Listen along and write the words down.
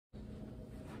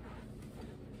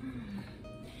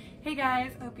Hey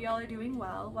guys, I hope you all are doing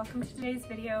well. Welcome to today's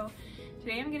video.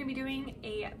 Today I'm going to be doing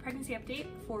a pregnancy update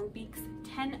for weeks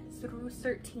 10 through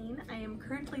 13. I am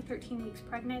currently 13 weeks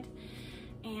pregnant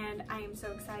and I am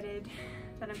so excited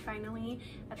that I'm finally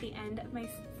at the end of my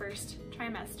first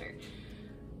trimester.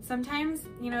 Sometimes,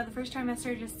 you know, the first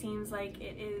trimester just seems like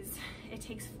it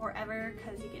takes forever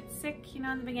because you get sick, you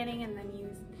know, in the beginning, and then you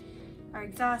are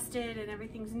exhausted and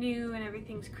everything's new and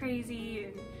everything's crazy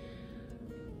and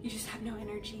you just have no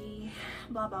energy,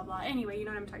 blah blah blah. Anyway, you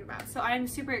know what I'm talking about. So I'm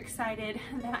super excited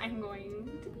that I'm going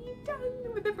to be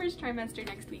done with the first trimester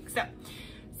next week. So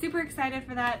super excited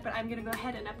for that, but I'm gonna go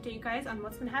ahead and update you guys on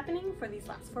what's been happening for these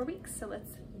last 4 weeks. So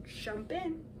let's jump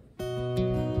in.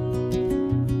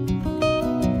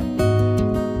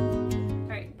 All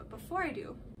right, but before I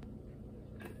do,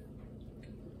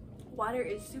 water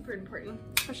is super important,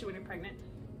 especially when you're pregnant.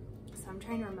 So I'm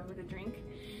trying to remember to drink.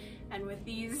 And with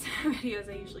these videos,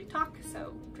 I usually talk,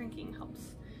 so drinking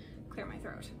helps clear my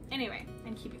throat. Anyway,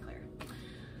 and keep it clear.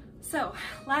 So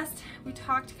last we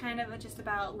talked kind of just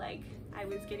about like I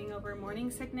was getting over morning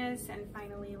sickness, and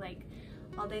finally like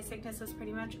all day sickness was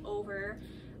pretty much over.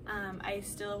 I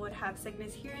still would have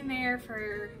sickness here and there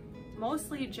for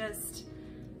mostly just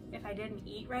if I didn't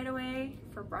eat right away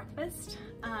for breakfast,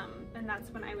 and that's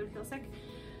when I would feel sick.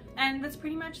 And that's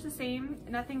pretty much the same.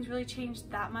 Nothing's really changed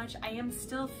that much. I am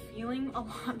still feeling a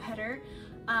lot better.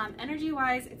 Energy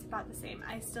wise, it's about the same.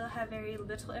 I still have very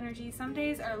little energy. Some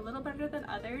days are a little better than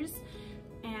others,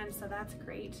 and so that's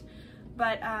great.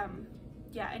 But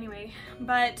yeah, anyway,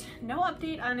 but no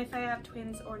update on if I have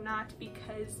twins or not,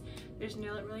 because there's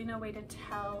really no way to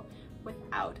tell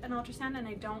without an ultrasound, and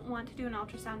I don't want to do an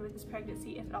ultrasound with this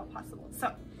pregnancy if at all possible.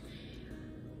 So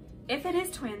if it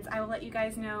is twins, I will let you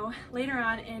guys know later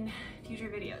on in future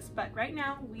videos, but right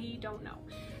now we don't know.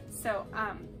 So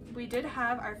we did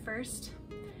have our first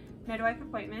midwife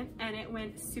appointment and it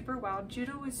went super well.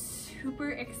 Judah was super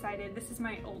excited. This is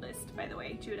my oldest, by the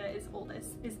way. Judah is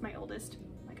my oldest.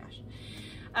 Oh my gosh.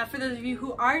 For those of you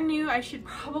who are new, I should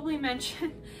probably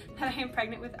mention that I am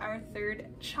pregnant with our third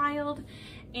child,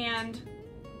 and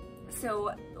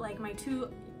so like my two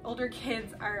older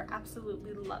kids are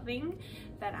absolutely loving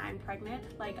that I'm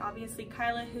pregnant. Like obviously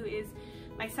Kyla, who is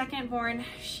my second born,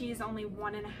 she's only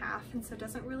 1.5 and so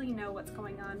doesn't really know what's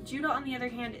going on. Judah on the other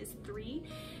hand is 3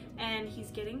 and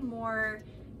he's getting more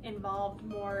involved,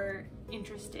 more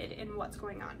interested in what's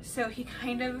going on. So he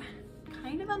kind of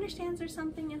understands there's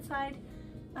something inside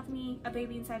of me, a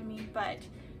baby inside of me, but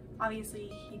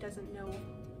obviously he doesn't know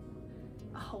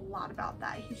a whole lot about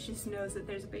that. He just knows that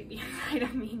there's a baby inside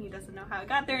of me and he doesn't know how it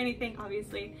got there or anything,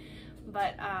 obviously.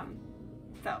 But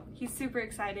so he's super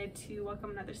excited to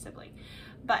welcome another sibling.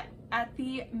 But at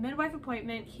the midwife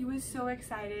appointment, he was so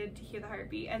excited to hear the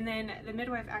heartbeat, and then the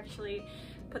midwife actually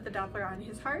put the Doppler on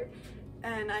his heart,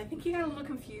 and I think he got a little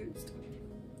confused.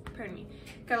 Pardon me,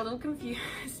 got a little confused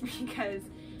because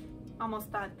almost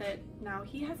thought that now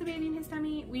he has a baby in his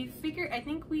tummy. We figured, I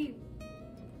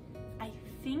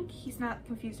think he's not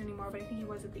confused anymore, but I think he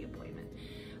was at the appointment.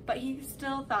 But he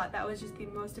still thought that was just the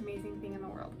most amazing thing in the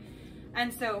world.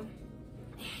 And so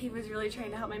he was really trying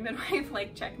to help my midwife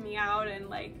like check me out and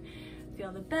like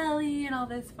feel the belly and all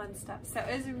this fun stuff. So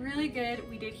it was really good.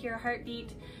 We did hear a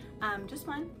heartbeat, just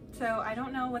one. So I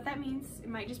don't know what that means. It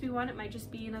might just be one, it might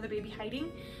just be another baby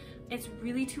hiding. It's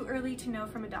really too early to know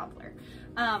from a Doppler.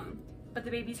 But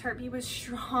the baby's heartbeat was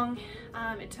strong.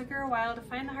 It took her a while to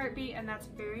find the heartbeat, and that's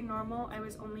very normal. I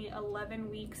was only 11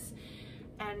 weeks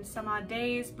and some odd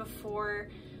days before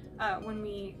when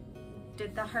we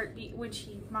did the heartbeat, when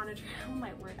she monitored. Oh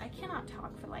my word, I cannot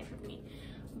talk for the life of me.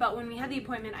 But when we had the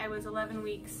appointment, I was 11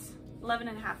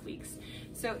 and a half weeks.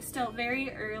 So still very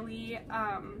early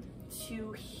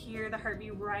to hear the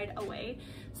heartbeat right away.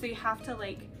 So you have to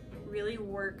like really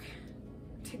work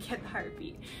to get the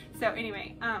heartbeat. So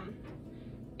anyway,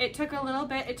 it took a little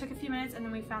bit, it took a few minutes, and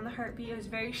then we found the heartbeat. It was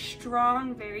very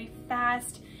strong, very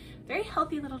fast, very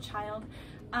healthy little child.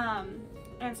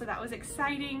 And so that was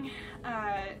exciting.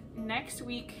 Next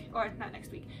week, or not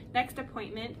next week, next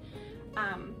appointment,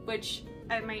 which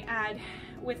I might add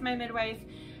with my midwife,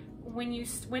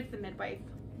 with the midwife,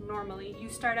 normally you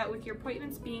start out with your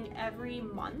appointments being every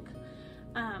month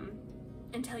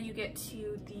until you get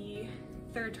to the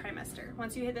third trimester.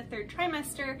 Once you hit the third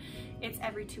trimester, it's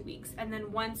every 2 weeks, and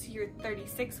then once you're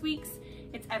 36 weeks,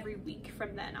 it's every week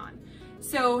from then on.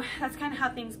 So that's kind of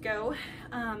how things go.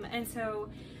 And so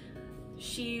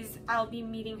I'll be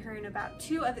meeting her in about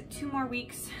two more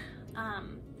weeks,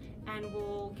 and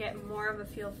we'll get more of a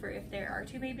feel for if there are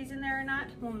 2 babies in there or not.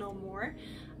 We'll know more.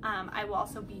 I will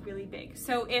also be really big.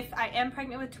 So if I am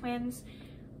pregnant with twins,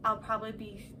 I'll probably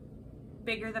be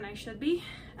bigger than I should be,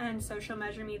 and so she'll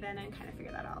measure me then and kind of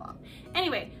figure that all out.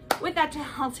 Anyway, with that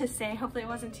all to say, hopefully it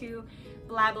wasn't too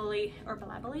blabbly, or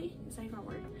blabbly? Is that even a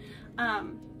word?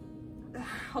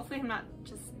 Hopefully I'm not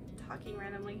just talking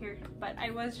randomly here, but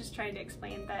I was just trying to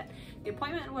explain that the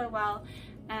appointment went well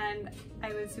and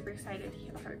I was super excited to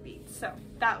hear the heartbeat. So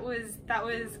that was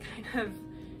kind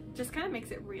of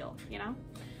makes it real, you know?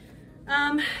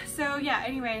 So yeah,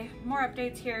 anyway, more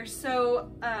updates here. So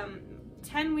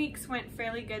 10 weeks went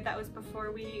fairly good. That was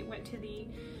before we went to the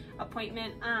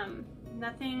appointment.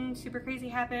 Nothing super crazy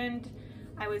happened.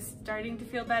 I was starting to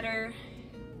feel better.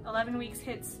 11 weeks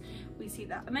hits, we see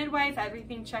the midwife,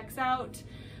 everything checks out.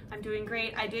 I'm doing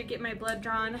great. I did get my blood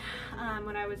drawn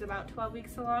when I was about 12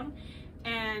 weeks along,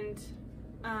 and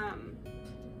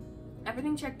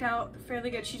everything checked out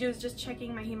fairly good. She was just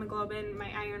checking my hemoglobin,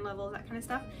 my iron levels, that kind of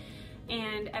stuff,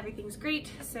 and everything's great.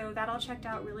 So that all checked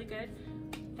out really good.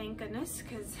 Thank goodness,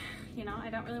 because, you know, I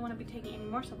don't really want to be taking any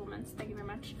more supplements. Thank you very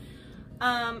much.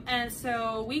 And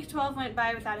so week 12 went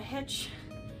by without a hitch.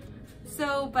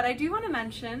 So, but I do want to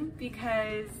mention,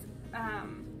 because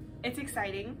it's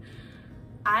exciting,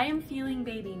 I am feeling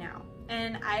baby now.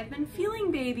 And I've been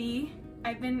feeling baby,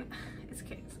 it's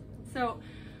kids. So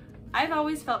I've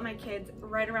always felt my kids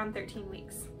right around 13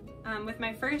 weeks. With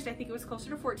my first, I think it was closer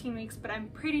to 14 weeks, but I'm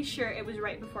pretty sure it was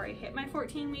right before I hit my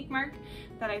 14-week mark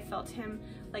that I felt him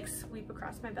like sweep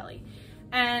across my belly.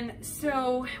 And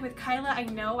so with Kyla, I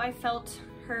know I felt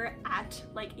her at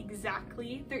like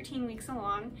exactly 13 weeks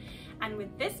along. And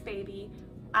with this baby,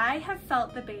 I have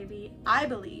felt the baby, I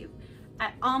believe,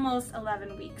 at almost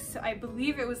 11 weeks. So I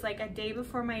believe it was like a day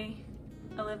before my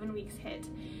 11 weeks hit,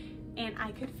 and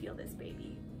I could feel this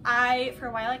baby. For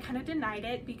a while, I kind of denied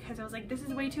it because I was like, this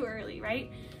is way too early,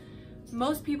 right?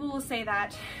 Most people will say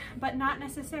that, but not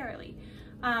necessarily.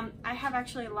 I have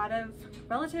actually a lot of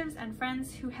relatives and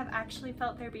friends who have actually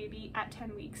felt their baby at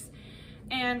 10 weeks.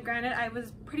 And granted, I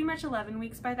was pretty much 11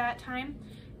 weeks by that time,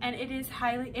 and it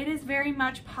is very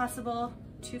much possible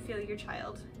to feel your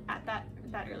child at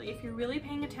that early. If you're really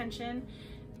paying attention,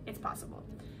 it's possible.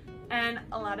 And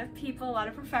a lot of people, a lot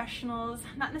of professionals,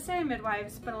 not necessarily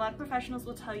midwives, but a lot of professionals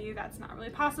will tell you that's not really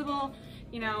possible.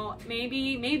 You know,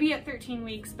 maybe at 13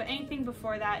 weeks, but anything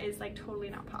before that is like totally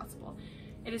not possible.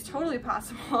 It is totally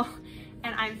possible,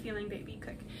 and I'm feeling baby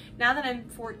kick. Now that I'm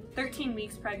 13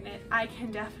 weeks pregnant, I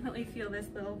can definitely feel this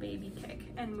little baby kick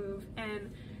and move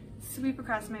and sweep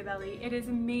across my belly. It is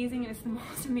amazing, and it's the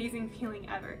most amazing feeling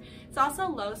ever. It's also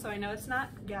low, so I know it's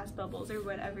not gas bubbles or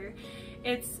whatever.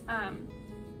 It's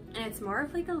and it's more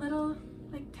of like a little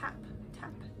like tap,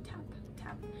 tap, tap,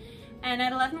 tap. And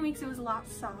at 11 weeks, it was a lot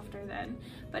softer then,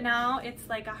 but now it's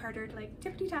like a harder like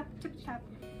tippity tap, tippity tap.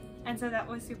 And so that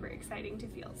was super exciting to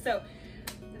feel. So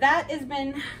that has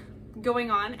been going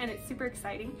on, and it's super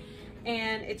exciting,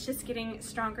 and it's just getting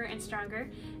stronger and stronger.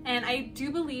 And I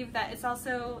do believe that it's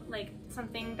also like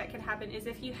something that could happen is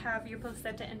if you have your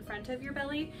placenta in front of your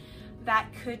belly, that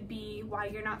could be why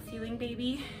you're not feeling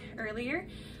baby earlier.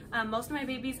 Most of my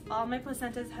babies, all my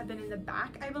placentas have been in the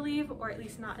back, I believe, or at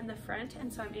least not in the front,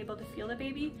 and so I'm able to feel the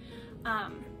baby.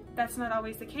 That's not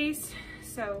always the case,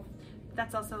 so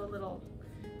that's also a little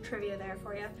trivia there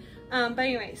for you. But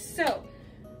anyway, so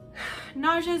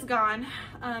nausea's gone,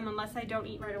 unless I don't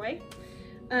eat right away.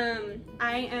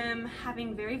 I am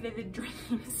having very vivid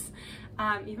dreams,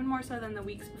 even more so than the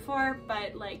weeks before,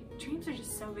 but like dreams are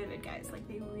just so vivid, guys. Like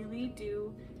they really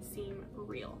do seem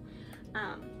real,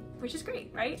 which is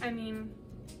great, right? I mean,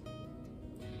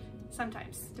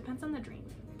 sometimes depends on the dream,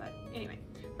 but anyway,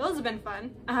 those have been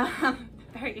fun.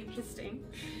 Very interesting.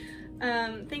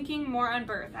 Thinking more on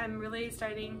birth. I'm really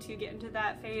starting to get into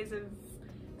that phase of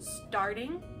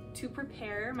starting to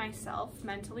prepare myself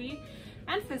mentally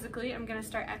and physically. I'm gonna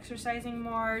start exercising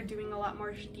more, doing a lot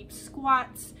more deep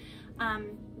squats,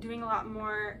 doing a lot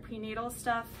more prenatal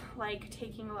stuff, like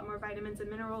taking a lot more vitamins and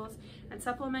minerals and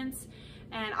supplements.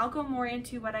 And I'll go more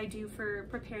into what I do for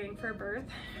preparing for birth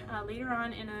later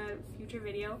on in a future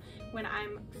video when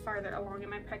I'm farther along in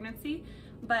my pregnancy.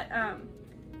 But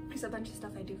there's a bunch of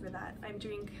stuff I do for that. I'm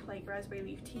doing like raspberry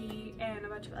leaf tea and a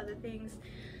bunch of other things.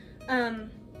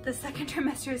 The second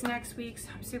trimester is next week, so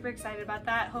I'm super excited about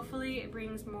that. Hopefully it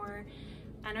brings more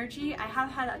energy. I have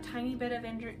had a tiny bit of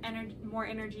more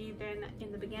energy than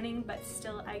in the beginning, but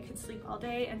still I could sleep all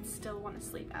day and still want to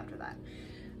sleep after that.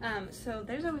 So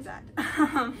there's always that.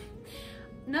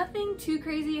 Nothing too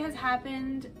crazy has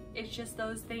happened. It's just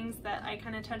those things that I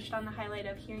kind of touched on, the highlight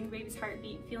of hearing baby's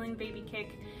heartbeat, feeling baby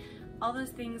kick. All those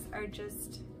things are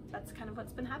just, that's kind of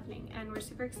what's been happening, and we're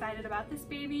super excited about this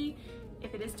baby,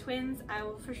 If it is twins, I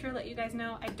will for sure let you guys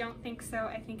know. I don't think so.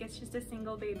 I think it's just a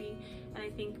single baby, and I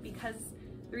think because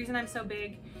the reason I'm so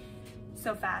big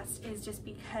so fast is just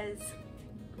because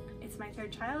it's my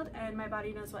third child and my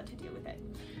body knows what to do with it.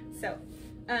 So,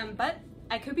 but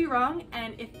I could be wrong,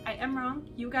 and if I am wrong,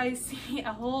 you guys see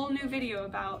a whole new video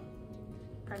about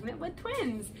pregnant with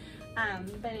twins.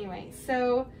 But anyway,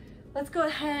 so let's go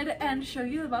ahead and show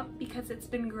you the bump because it's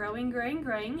been growing,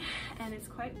 and it's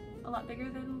quite a lot bigger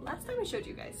than last time I showed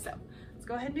you guys. So let's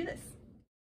go ahead and do this.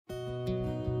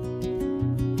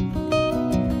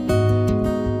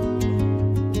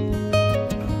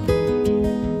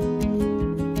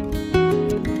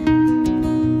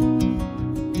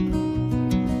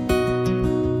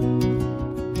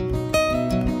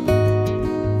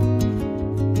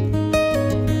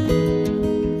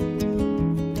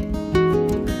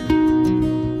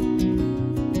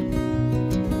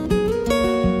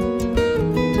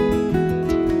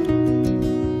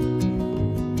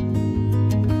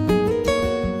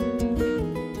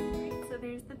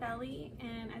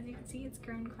 And as you can see, it's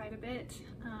grown quite a bit.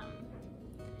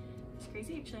 It's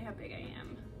crazy actually how big I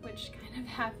am, which kind of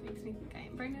half makes me think I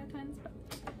am pregnant with twins, but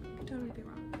I could totally be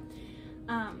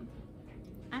wrong.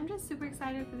 I'm just super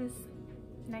excited for this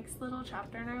next little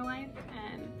chapter in our life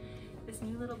and this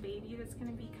new little baby that's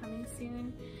going to be coming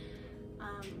soon.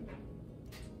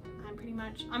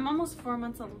 I'm almost 4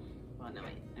 months along. Well, no,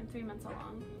 wait, I'm 3 months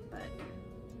along, but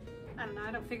I don't know,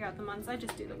 I don't figure out the months, I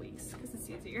just do the weeks because it's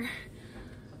easier.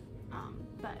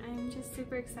 But I'm just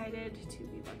super excited to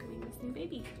be welcoming this new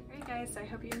baby. Alright guys, so I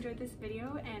hope you enjoyed this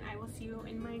video, and I will see you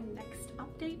in my next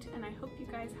update, and I hope you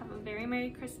guys have a very Merry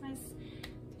Christmas,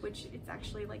 which it's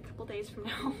actually like a couple days from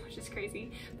now, which is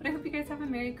crazy. But I hope you guys have a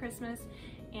Merry Christmas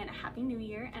and a Happy New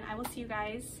Year, and I will see you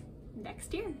guys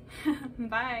next year.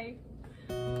 Bye!